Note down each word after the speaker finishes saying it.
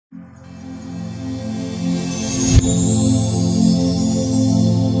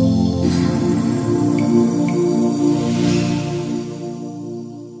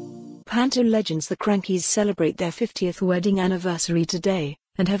PANTO legends the Krankies celebrate their 50th wedding anniversary today,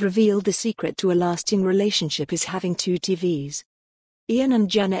 and have revealed the secret to a lasting relationship is having two TVs. Ian and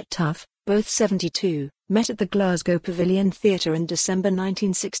Janette Tough, both 72, met at the Glasgow Pavilion Theatre in December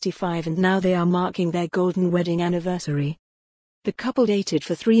 1965 and now they are marking their golden wedding anniversary. The couple dated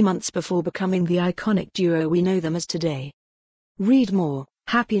for 3 months before becoming the iconic duo we know them as today. Read more.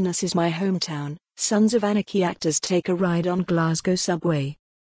 Happiness is my hometown. Sons of Anarchy actors take a ride on Glasgow subway.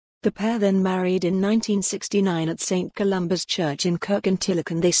 The pair then married in 1969 at St Columba's Church in Kirkintilloch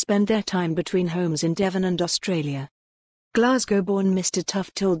and they spend their time between homes in Devon and Australia. Glasgow-born Mr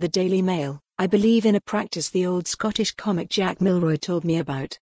Tough told the Daily Mail, "I believe in a practice the old Scottish comic Jack Milroy told me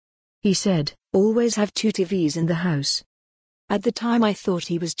about. He said, always have two TVs in the house. At the time I thought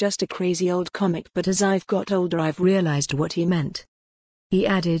he was just a crazy old comic, but as I've got older I've realized what he meant." He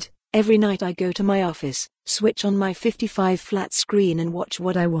added, "Every night I go to my office, switch on my 55 flat screen and watch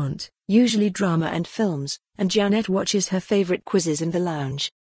what I want, usually drama and films, and Janette watches her favorite quizzes in the lounge.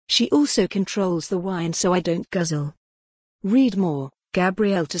 She also controls the wine so I don't guzzle." Read more.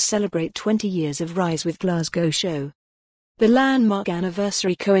 Gabrielle to celebrate 20 years of Rise with Glasgow show. The landmark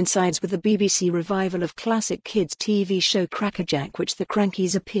anniversary coincides with the BBC revival of classic kids' TV show Crackerjack, which the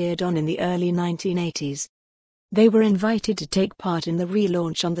Krankies appeared on in the early 1980s. They were invited to take part in the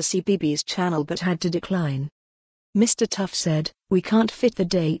relaunch on the CBeebies channel but had to decline. Mr Tough said, "We can't fit the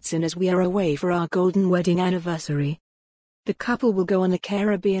dates in as we are away for our golden wedding anniversary." The couple will go on a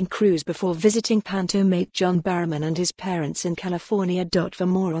Caribbean cruise before visiting PANTO mate John Barrowman and his parents in California. For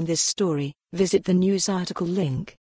more on this story, visit the news article link.